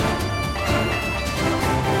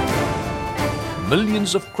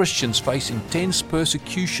millions of Christians face intense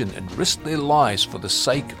persecution and risk their lives for the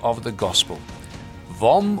sake of the gospel.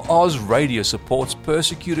 VOM Oz Radio supports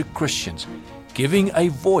persecuted Christians, giving a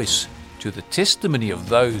voice to the testimony of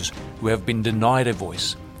those who have been denied a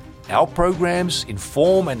voice. Our programs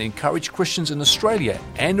inform and encourage Christians in Australia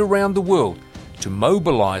and around the world to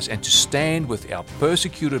mobilize and to stand with our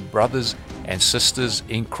persecuted brothers and sisters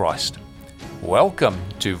in Christ. Welcome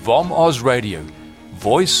to VOM Oz Radio,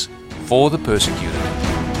 Voice for the Persecuted.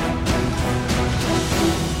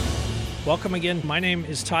 Welcome again. My name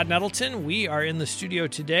is Todd Nettleton. We are in the studio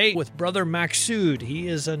today with Brother Maksud. He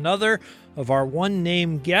is another of our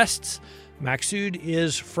one-name guests. Maksud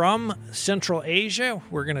is from Central Asia.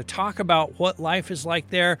 We're going to talk about what life is like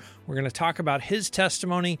there. We're going to talk about his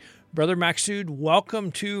testimony. Brother Maksud,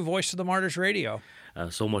 welcome to Voice of the Martyrs Radio.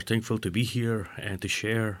 So much thankful to be here and to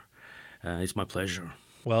share. It's my pleasure.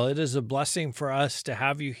 Well, it is a blessing for us to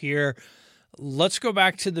have you here. Let's go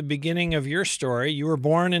back to the beginning of your story. You were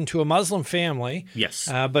born into a Muslim family. Yes.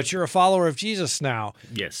 But you're a follower of Jesus now.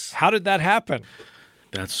 Yes. How did that happen?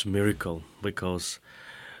 That's a miracle because,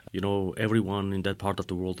 everyone in that part of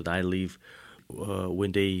the world that I live,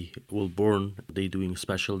 when they were born, they doing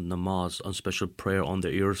special namaz and special prayer on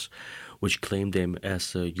their ears, which claim them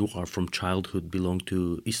as you are from childhood belong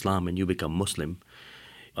to Islam and you become Muslim.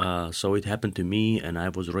 So it happened to me, and I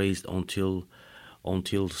was raised until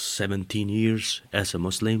 17 years as a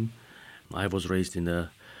Muslim. I was raised in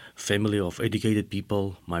a family of educated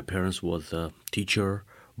people. My parents was a teacher,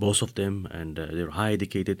 both of them, and they're high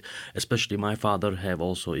educated. Especially my father have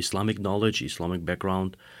also Islamic knowledge, Islamic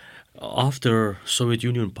background. After Soviet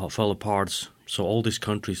Union fell apart, so all these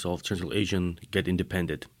countries of Central Asia get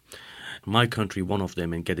independent. My country, one of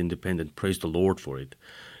them, and get independent. Praise the Lord for it.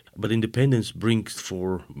 But independence brings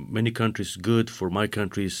for many countries good. For my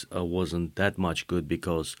countries, wasn't that much good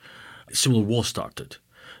because civil war started.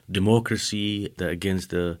 Democracy against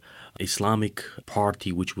the Islamic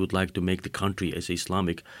party, which would like to make the country as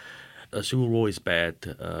Islamic. Civil war is bad,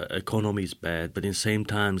 economy is bad, but in the same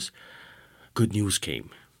times, good news came.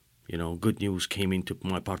 Good news came into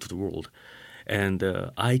my part of the world. And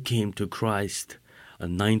I came to Christ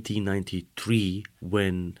in 1993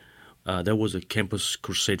 when there was a campus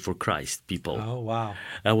crusade for Christ, people. Oh, wow.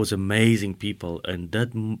 That was amazing, people. And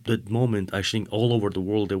that moment, I think all over the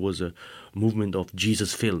world, there was a movement of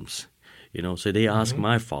Jesus films. So they asked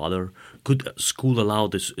my father, could school allow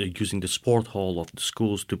this using the sport hall of the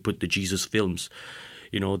schools to put the Jesus films?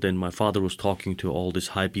 Then my father was talking to all these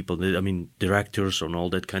high people, directors and all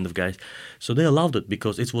that kind of guys. So they allowed it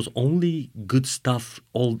because it was only good stuff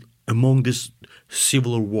all among this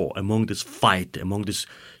civil war, among this fight, among this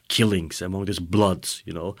killings, among these bloods,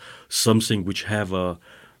 something which have a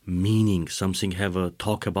meaning, something have a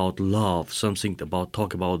talk about love, something about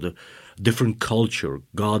talk about the different culture,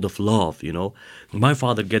 God of love, My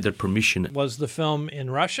father get that permission. Was the film in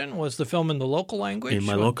Russian? Was the film in the local language? In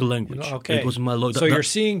my local language. Okay. It was my So you're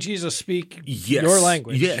seeing Jesus speak yes, your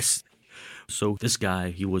language. Yes. So this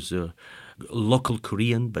guy, he was a local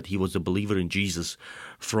Korean, but he was a believer in Jesus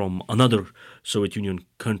from another Soviet Union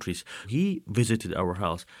countries. He visited our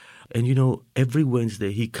house. And, every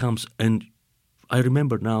Wednesday he comes. And I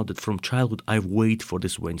remember now that from childhood I wait for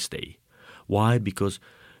this Wednesday. Why? Because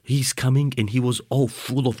he's coming and he was all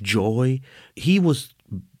full of joy. He was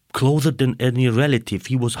closer than any relative.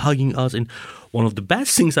 He was hugging us. And one of the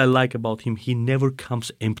best things I like about him, he never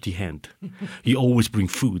comes empty-handed. He always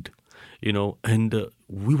brings food, and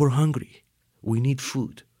we were hungry. We need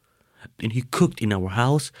food. And he cooked in our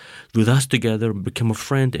house with us together, became a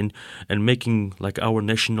friend and making like our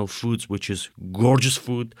national foods, which is gorgeous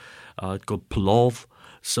food. It's called palav,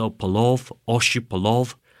 oshi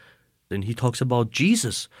palav. And he talks about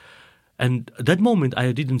Jesus. And at that moment,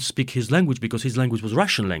 I didn't speak his language because his language was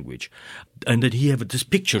Russian language. And then he had these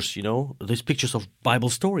pictures, these pictures of Bible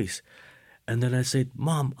stories. And then I said,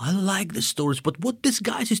 Mom, I like the stories, but what this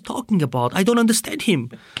guy is talking about, I don't understand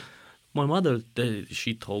him. My mother,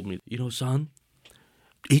 she told me, son,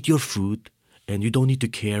 eat your food and you don't need to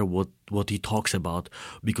care what he talks about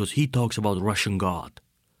because he talks about Russian God.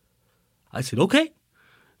 I said, okay.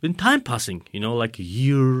 Then time passing, like a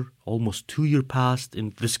year, almost 2 years passed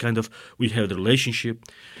in this kind of, we had a relationship.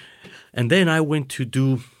 And then I went to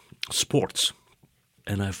do sports.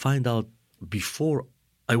 And I find out before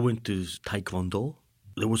I went to Taekwondo,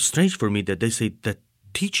 it was strange for me that they say that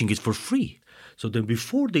teaching is for free. So then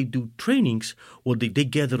before they do trainings, they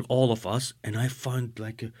gather all of us, and I find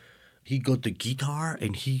he got the guitar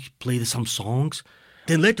and he played some songs.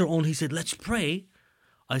 Then later on he said, let's pray.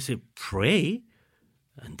 I said, pray?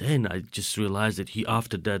 And then I just realized that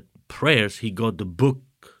after that prayers, he got the book,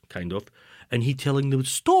 kind of, and he telling the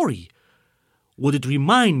story. Would it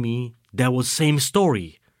remind me that was same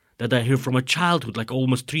story that I heard from a childhood, like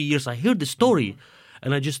almost 3 years. I heard the story,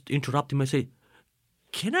 and I just interrupt him. I say,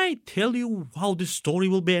 can I tell you how this story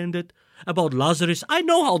will be ended? About Lazarus, I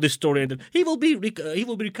know how this story ended. He will be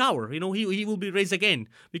recover. He will be raised again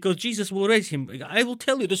because Jesus will raise him. I will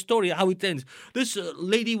tell you the story how it ends. This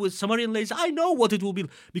lady with Samaritan ladies, I know what it will be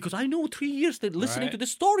because I know 3 years that listening to the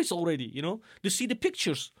stories already. To see the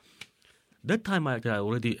pictures. That time I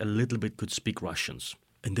already a little bit could speak Russians,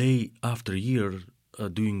 and they after a year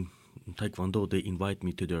doing Taekwondo, they invite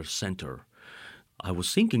me to their center. I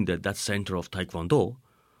was thinking that center of Taekwondo,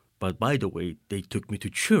 but by the way, they took me to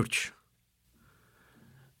church.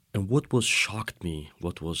 And what was shocked me,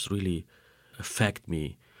 what was really affect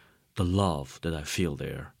me, the love that I feel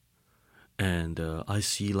there. And I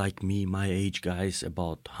see like me, my age guys,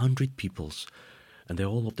 about 100 peoples, and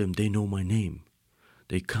all of them, they know my name.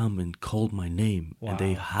 They come and call my name, and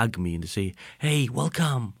they hug me and they say, hey,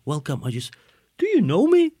 welcome, welcome. I just, do you know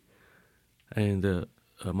me? And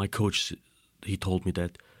my coach, he told me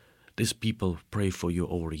that these people pray for you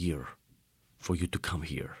over a year, for you to come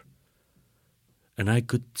here. And I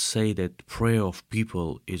could say that prayer of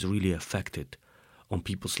people is really affected on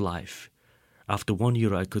people's life. After 1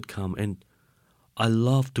 year, I could come, and I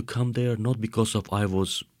love to come there not because of I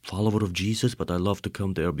was follower of Jesus, but I love to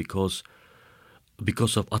come there because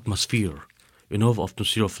of atmosphere,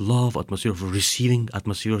 atmosphere of love, atmosphere of receiving,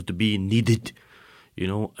 atmosphere to be needed,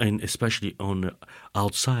 and especially on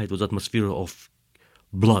outside was atmosphere of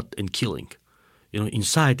blood and killing.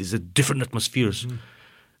 Inside is a different atmospheres. Mm-hmm.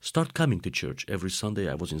 Start coming to church every Sunday.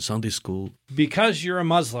 I was in Sunday school. Because you're a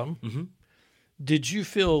Muslim, did you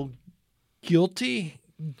feel guilty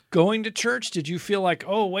going to church? Did you feel like,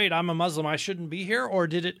 oh, wait, I'm a Muslim, I shouldn't be here? Or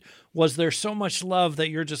was there so much love that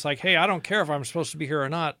you're just like, hey, I don't care if I'm supposed to be here or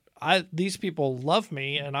not. These people love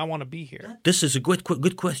me and I want to be here? This is a good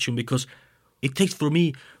question because it takes for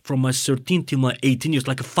me from my 13 till my 18 years,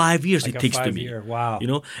 like 5 years it takes to me. Wow.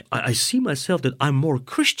 I see myself that I'm more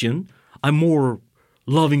Christian, I'm more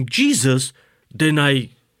loving Jesus than I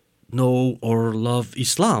know or love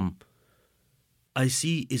Islam. I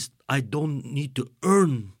see is I don't need to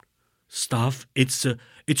earn stuff. It's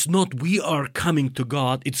not we are coming to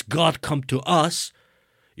God. It's God come to us.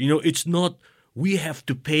 It's not we have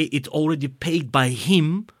to pay. It's already paid by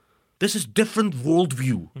Him. This is different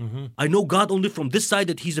worldview. Mm-hmm. I know God only from this side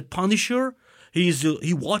that He's a punisher.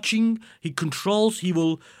 He watching. He controls. He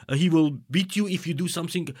will beat you if you do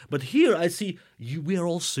something. But here I see we are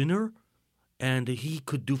all sinner, and He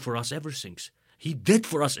could do for us everything. He did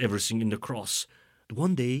for us everything in the cross.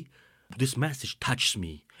 One day, this message touched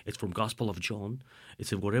me. It's from Gospel of John. It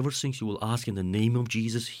said, whatever things you will ask in the name of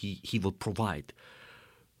Jesus, He will provide.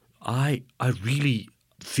 I really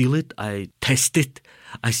feel it. I test it.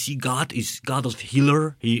 I see God is God of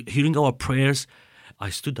healer. He hearing our prayers. I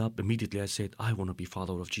stood up immediately. I said, I want to be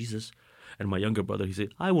follower of Jesus. And my younger brother, he said,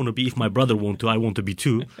 I want to be. If my brother want to, I want to be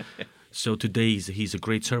too. So today, he's a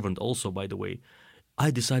great servant also, by the way.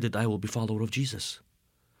 I decided I will be follower of Jesus.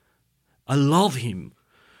 I love Him.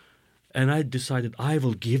 And I decided I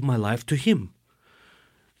will give my life to Him.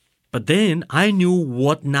 But then I knew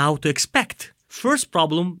what now to expect. First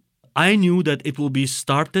problem, I knew that it will be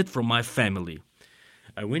started from my family.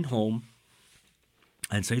 I went home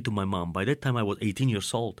and said to my mom, by that time I was 18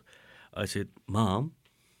 years old, I said, Mom,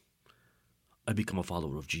 I become a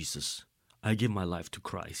follower of Jesus. I give my life to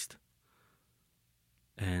Christ.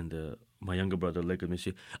 And my younger brother looked at me and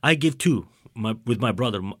said, I give too, with my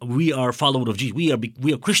brother. We are followers of Jesus.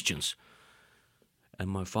 We are Christians. And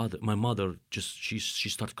my mother, she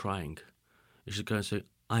started crying. She kind of said,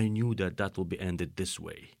 I knew that will be ended this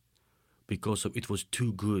way because it was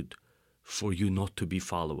too good for you not to be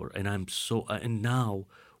follower. And and now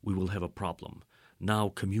we will have a problem. Now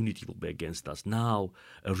community will be against us. Now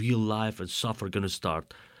a real life and suffer going to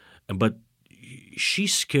start. But she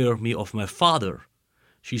scared me of my father.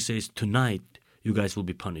 She says, tonight you guys will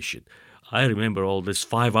be punished. I remember all this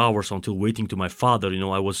 5 hours until waiting to my father.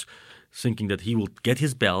 I was thinking that he will get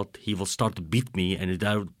his belt, he will start to beat me, and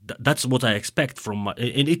that's what I expect from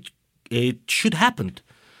and it should happen.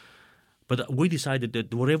 But we decided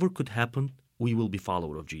that whatever could happen, we will be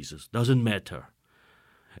follower of Jesus. Doesn't matter.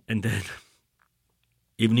 And then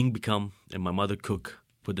evening become, and my mother cook,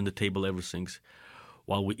 put on the table everything,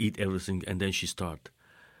 while we eat everything, and then she start,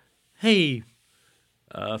 hey,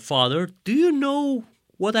 Father, do you know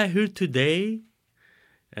what I heard today?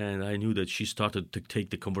 And I knew that she started to take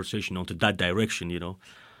the conversation onto that direction,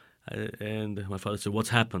 And my father said, what's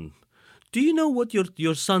happened? Do you know what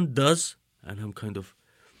your son does? And I'm kind of,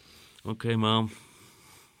 okay, Mom,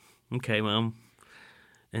 Okay, Mom.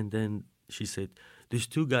 And then she said, these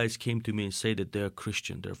two guys came to me and said that they're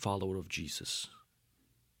Christian, they're follower of Jesus.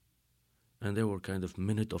 And there were kind of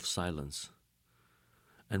minute of silence.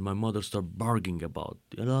 And my mother started bargaining about,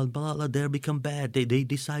 blah, blah, they become bad. They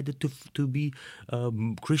decided to be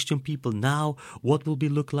Christian people. Now, what will be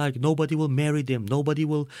look like? Nobody will marry them. Nobody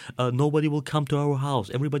will come to our house.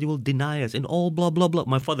 Everybody will deny us and all blah, blah, blah.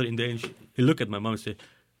 My father, in the end, he looked at my mom and said,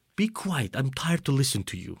 be quiet. I'm tired to listen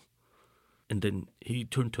to you. And then he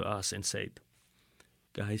turned to us and said,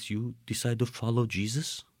 guys, you decide to follow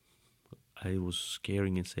Jesus? I was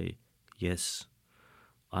scaring and say, yes.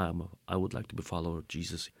 I would like to be a follower of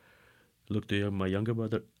Jesus. Looked at my younger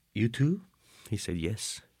brother, you too? He said,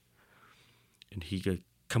 yes. And he said,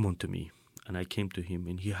 come on to me. And I came to him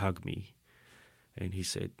and he hugged me. And he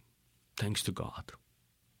said, thanks to God.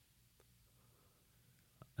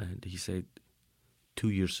 And he said, 2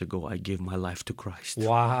 years ago, I gave my life to Christ.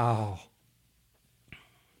 Wow.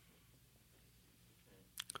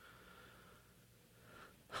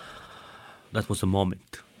 That was a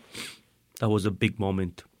moment. That was a big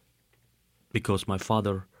moment because my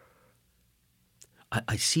father,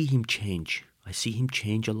 I see him change. I see him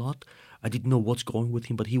change a lot. I didn't know what's going with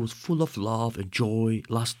him, but he was full of love and joy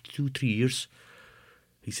last 2-3 years.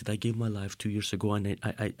 He said, I gave my life 2 years ago and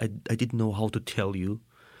I didn't know how to tell you,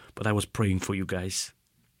 but I was praying for you guys.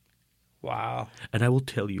 Wow. And I will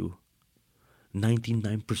tell you,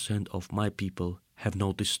 99% of my people have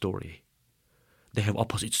not this story. They have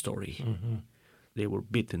opposite story. Mm-hmm. They were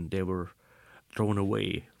beaten. They were thrown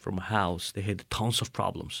away from a house. They had tons of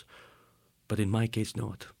problems. But in my case,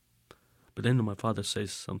 not. But then my father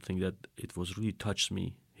says something that it was really touched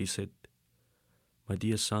me. He said, my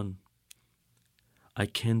dear son, I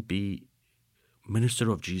can't be minister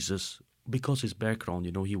of Jesus because his background,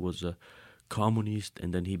 he was a communist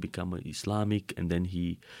and then he became an Islamic and then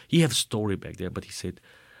he have a story back there. But he said,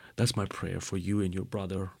 that's my prayer for you and your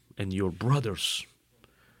brother and your brothers.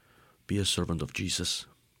 Be a servant of Jesus.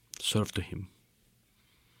 Serve to him.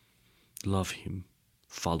 Love him.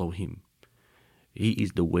 Follow him. He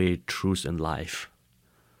is the way, truth, and life.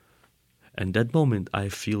 And that moment, I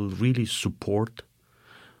feel really support.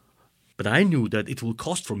 But I knew that it will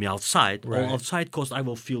cost for me outside. Right. All outside cost, I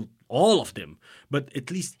will feel all of them. But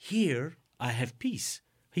at least here, I have peace.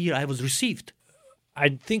 Here, I was received. I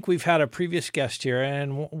think we've had a previous guest here,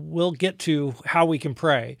 and we'll get to how we can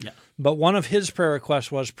pray. Yeah. But one of his prayer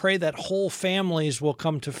requests was pray that whole families will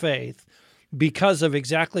come to faith because of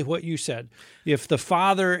exactly what you said. If the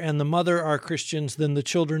father and the mother are Christians, then the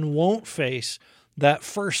children won't face that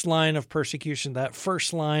first line of persecution, that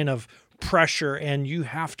first line of pressure, and you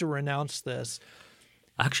have to renounce this.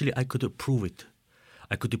 Actually, I could approve it.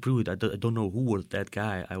 I don't know who was that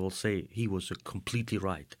guy. I will say he was completely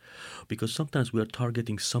right. Because sometimes we are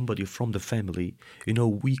targeting somebody from the family.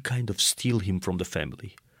 We kind of steal him from the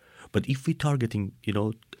family. But if we targeting,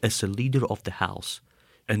 as a leader of the house,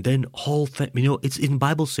 and then whole, it's in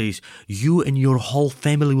Bible says, you and your whole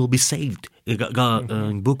family will be saved.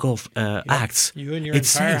 In book of Acts. You and your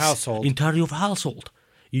entire household. Entire household.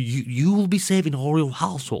 You will be saved in all your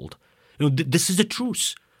household. This is the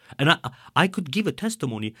truth. And I could give a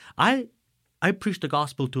testimony. I preached the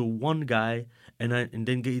gospel to one guy, and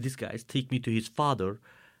then these guys take me to his father.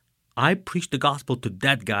 I preached the gospel to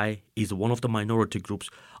that guy. He's one of the minority groups.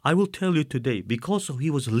 I will tell you today, because he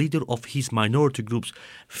was leader of his minority groups,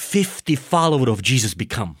 50 followers of Jesus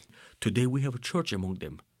become. Today we have a church among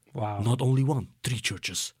them. Wow. Not only one, 3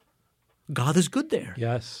 churches. God is good there.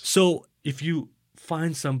 Yes. So if you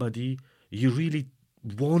find somebody, you're really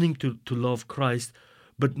wanting to love Christ,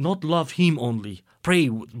 but not love him only. Pray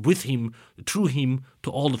with him, through him, to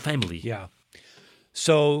all the family. Yeah.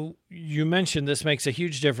 So you mentioned this makes a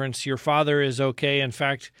huge difference. Your father is okay. In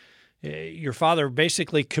fact, your father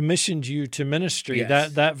basically commissioned you to ministry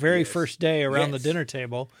that very first day around the dinner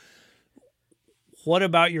table. What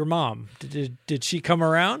about your mom? Did she come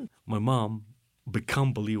around? My mom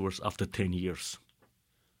became believers after 10 years.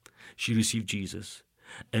 She received Jesus.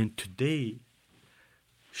 And today,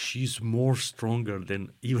 she's more stronger than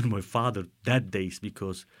even my father that days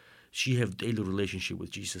because she have daily relationship with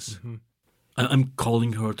Jesus. Mm-hmm. I'm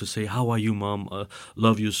calling her to say, how are you, Mom?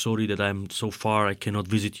 Love you. Sorry that I'm so far. I cannot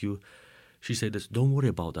visit you. She said this, don't worry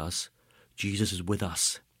about us. Jesus is with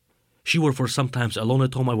us. She was for sometimes alone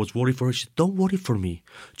at home. I was worried for her. She said, don't worry for me.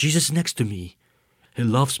 Jesus is next to me. He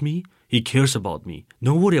loves me. He cares about me.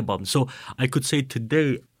 Don't worry about me. So I could say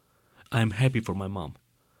today, I'm happy for my mom.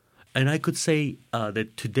 And I could say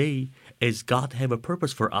that today, as God have a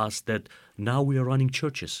purpose for us, that now we are running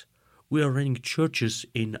churches. We are running churches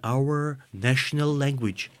in our national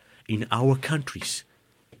language, in our countries.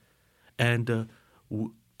 And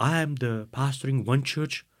I am the pastoring one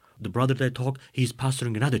church. The brother that I talk, he's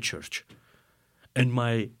pastoring another church. And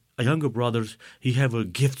my younger brothers, he have a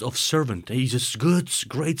gift of servant. He's a good,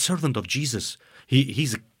 great servant of Jesus.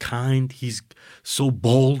 He's kind. He's so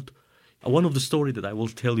bold. One of the story that I will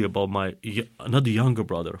tell you about my another younger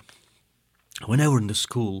brother. When I were in the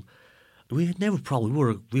school, we had never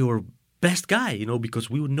problem. We were best guy,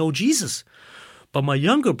 because we would know Jesus. But my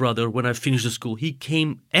younger brother, when I finished the school, he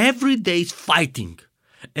came every day's fighting,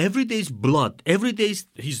 every day's blood, every day's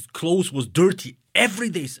his clothes was dirty, every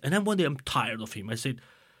day's. And then one day I'm tired of him. I said,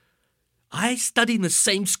 I study in the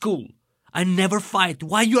same school. I never fight.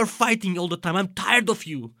 Why you are fighting all the time? I'm tired of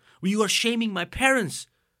you. You are shaming my parents.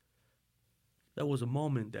 That was a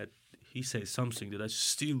moment that he said something that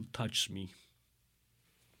still touched me.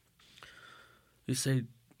 He said,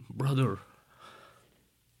 brother,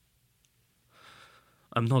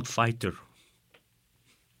 I'm not fighter.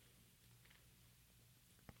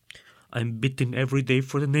 I'm beaten every day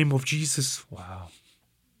for the name of Jesus. Wow.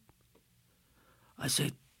 I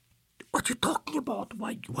said, what you talking about?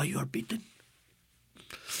 Why you are beaten?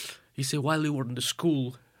 He said, while we were in the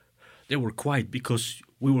school, they were quiet because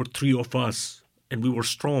we were 3 of us and we were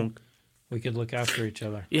strong. We could look after each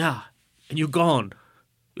other. Yeah, and you're gone.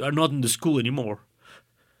 You are not in the school anymore.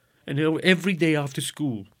 And every day after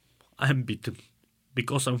school, I'm beaten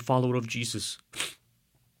because I'm a follower of Jesus.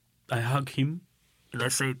 I hug him and I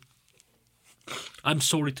say, I'm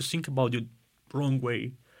sorry to think about you wrong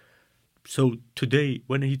way. So today,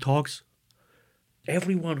 when he talks,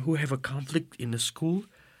 everyone who have a conflict in the school,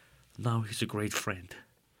 now he's a great friend.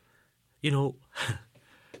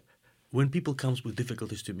 When people comes with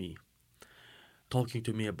difficulties to me, talking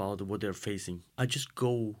to me about what they're facing, I just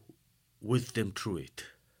go with them through it.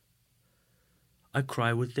 I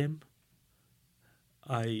cry with them.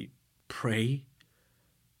 I pray.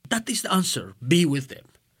 That is the answer. Be with them.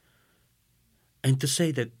 And to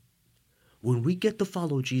say that when we get to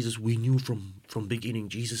follow Jesus, we knew from beginning,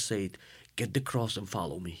 Jesus said, get the cross and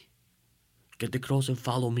follow me. Get the cross and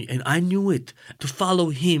follow me. And I knew it. To follow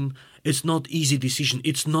him, it's not easy decision.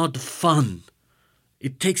 It's not fun.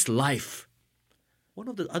 It takes life. One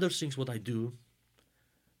of the other things what I do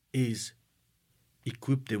is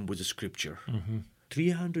equip them with the scripture.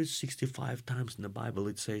 365 times in the Bible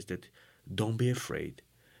it says that don't be afraid.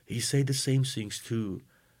 He said the same things to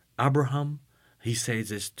Abraham. He says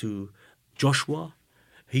this to Joshua.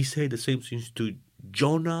 He said the same things to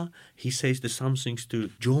Jonah. He says the same things to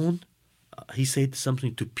John. He said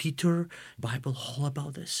something to Peter. Bible all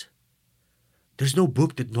about this. There's no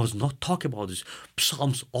book that does not talk about this.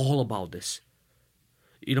 Psalms all about this.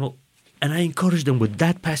 And I encourage them with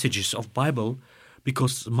that passages of Bible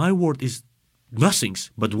because my word is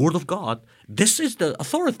nothings but the word of God. This is the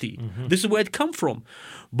authority. This is where it come from.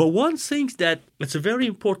 But one thing that it's very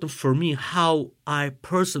important for me how I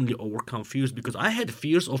personally overcome fears because I had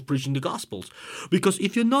fears of preaching the Gospels. Because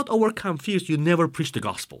if you not overcome fears, you never preach the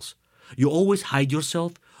Gospels. You always hide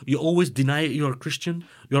yourself. You always deny you're a Christian.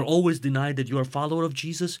 You're always deny that you're a follower of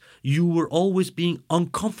Jesus. You were always being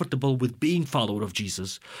uncomfortable with being follower of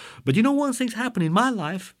Jesus. But one thing's happened in my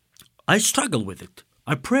life. I struggle with it.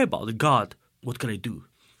 I pray about it. God, what can I do?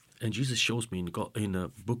 And Jesus shows me in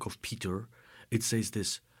the book of Peter, it says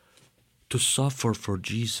this, to suffer for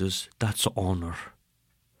Jesus, that's an honor.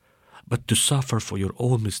 But to suffer for your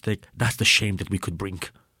own mistake, that's the shame that we could bring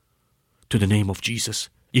to the name of Jesus.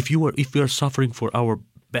 If we are suffering for our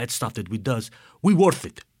bad stuff that we does, we worth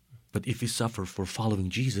it. But if we suffer for following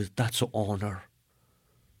Jesus, that's an honor.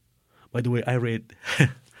 By the way, I read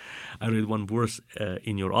one verse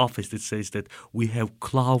in your office that says that we have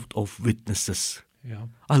cloud of witnesses. Yeah,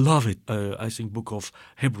 I love it. I think book of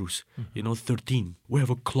Hebrews, 13. We have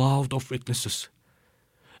a cloud of witnesses.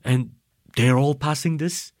 And they're all passing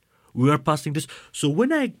this. We are passing this. So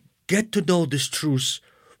when I get to know this truth,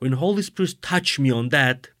 when Holy Spirit touched me on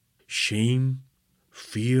that, shame,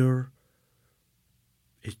 fear,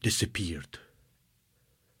 it disappeared.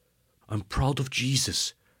 I'm proud of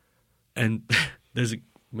Jesus. And there's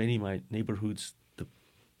many of my neighborhoods, the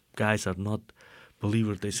guys are not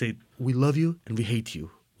believers. They say, we love you and we hate you.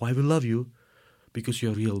 Why we love you? Because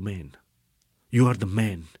you're a real man. You are the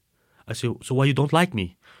man. I say, so why you don't like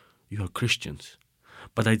me? You are Christians.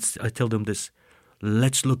 But I tell them this,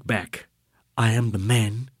 let's look back. I am the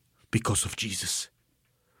man because of Jesus.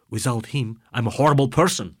 Without him, I'm a horrible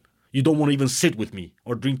person. You don't want to even sit with me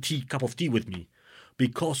or drink cup of tea with me.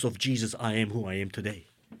 Because of Jesus, I am who I am today.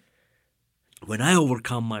 When I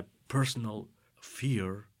overcome my personal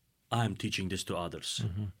fear, I'm teaching this to others.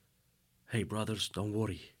 Hey, brothers, don't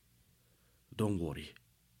worry. Don't worry.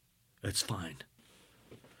 It's fine.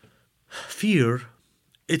 fear,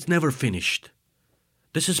 it's never finished.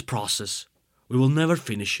 This is process. We will never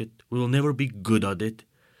finish it. We will never be good at it.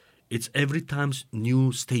 It's every time's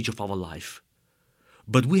new stage of our life.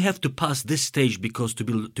 But we have to pass this stage because to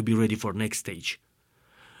be ready for next stage.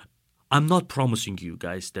 I'm not promising you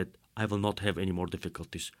guys that I will not have any more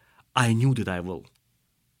difficulties. I knew that I will.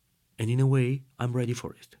 And in a way, I'm ready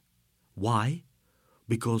for it. Why?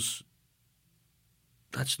 Because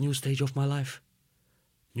that's new stage of my life.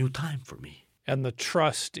 New time for me. And the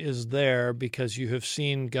trust is there because you have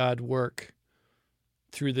seen God work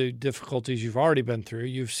through the difficulties you've already been through.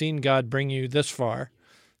 You've seen God bring you this far.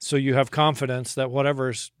 So you have confidence that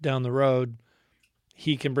whatever's down the road,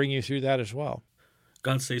 he can bring you through that as well.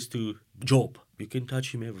 God says to Job, you can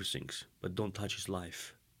touch him everything, but don't touch his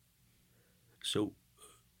life. So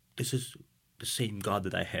this is the same God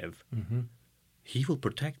that I have. Mm-hmm. He will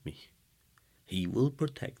protect me. He will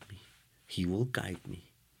protect me. He will guide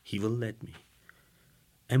me. He will lead me.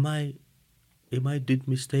 Am I did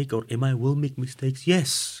mistake or am I will make mistakes?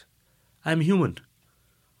 Yes, I'm human.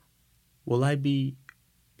 Will I be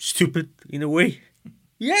stupid in a way?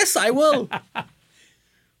 Yes, I will.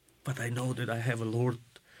 But I know that I have a Lord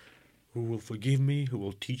who will forgive me, who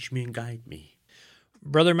will teach me and guide me.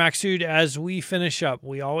 Brother Maksud, as we finish up,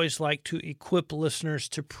 we always like to equip listeners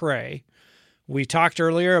to pray. We talked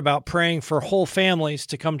earlier about praying for whole families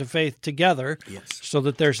to come to faith together. Yes. So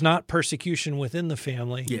that there's not persecution within the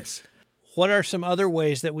family. Yes. What are some other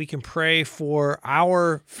ways that we can pray for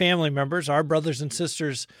our family members, our brothers and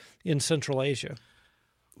sisters in Central Asia?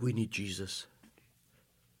 We need Jesus.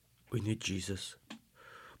 We need Jesus.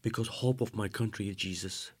 Because hope of my country is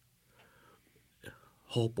Jesus.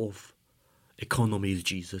 Hope of economy is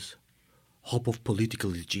Jesus. Hope of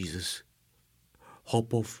political is Jesus.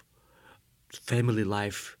 Hope of family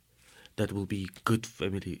life that will be good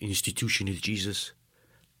family institution is Jesus.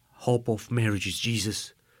 Hope of marriage is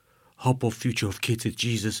Jesus. Hope of future of kids is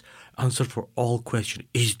Jesus. Answer for all questions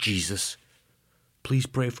is Jesus. Please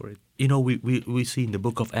pray for it. You know, we see in the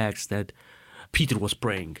book of Acts that Peter was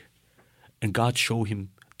praying and God showed him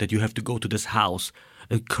that you have to go to this house.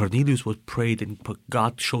 And Cornelius was prayed and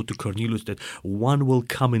God showed to Cornelius that one will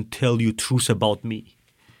come and tell you truth about me.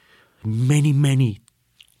 Many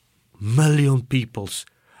million peoples,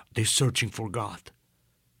 they're searching for God.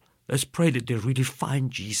 Let's pray that they really find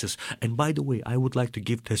Jesus. And by the way, I would like to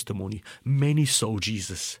give testimony. Many saw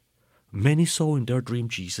Jesus. Many saw in their dream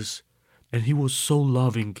Jesus. And he was so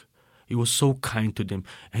loving. He was so kind to them.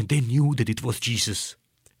 And they knew that it was Jesus.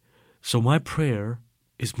 So my prayer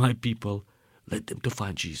is my people, let them to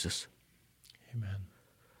find Jesus. Amen.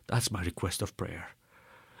 That's my request of prayer.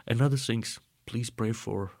 And other things, please pray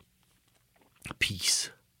for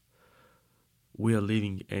peace. We are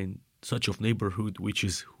living in such a neighborhood which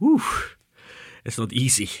is, it's not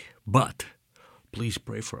easy. But please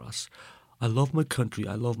pray for us. I love my country.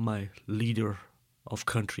 I love my leader of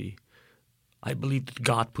country. I believe that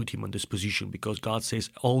God put him in this position because God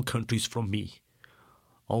says, all countries from me.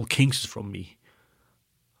 All kings from me.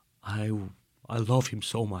 I love him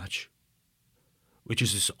so much, which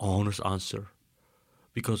is his honest answer.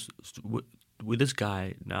 Because with this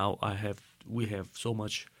guy now we have so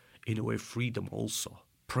much, in a way, freedom also.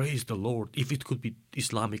 Praise the Lord. If it could be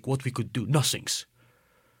Islamic, what we could do? Nothings.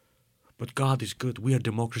 But God is good. We are a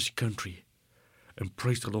democracy country. And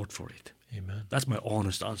praise the Lord for it. Amen. That's my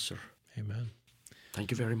honest answer. Amen.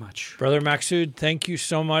 Thank you very much. Brother Maksud, thank you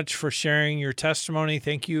so much for sharing your testimony.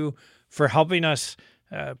 Thank you for helping us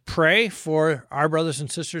pray for our brothers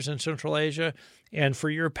and sisters in Central Asia and for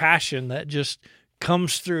your passion that just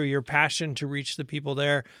comes through, your passion to reach the people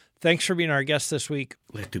there. Thanks for being our guest this week.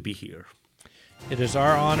 Glad to be here. It is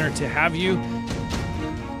our honor to have you.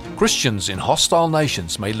 Christians in hostile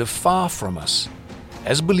nations may live far from us.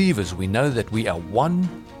 As believers, we know that we are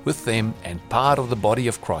one with them and part of the body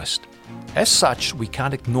of Christ. As such, we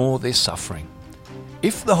can't ignore their suffering.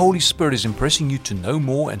 If the Holy Spirit is impressing you to know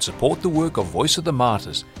more and support the work of Voice of the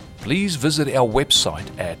Martyrs, please visit our website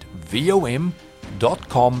at vom.com.au.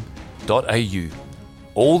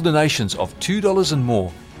 All donations of $2 and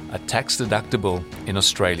more are tax deductible in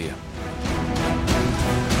Australia.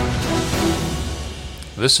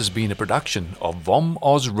 This has been a production of VOM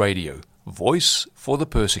Oz Radio, Voice for the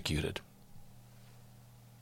Persecuted.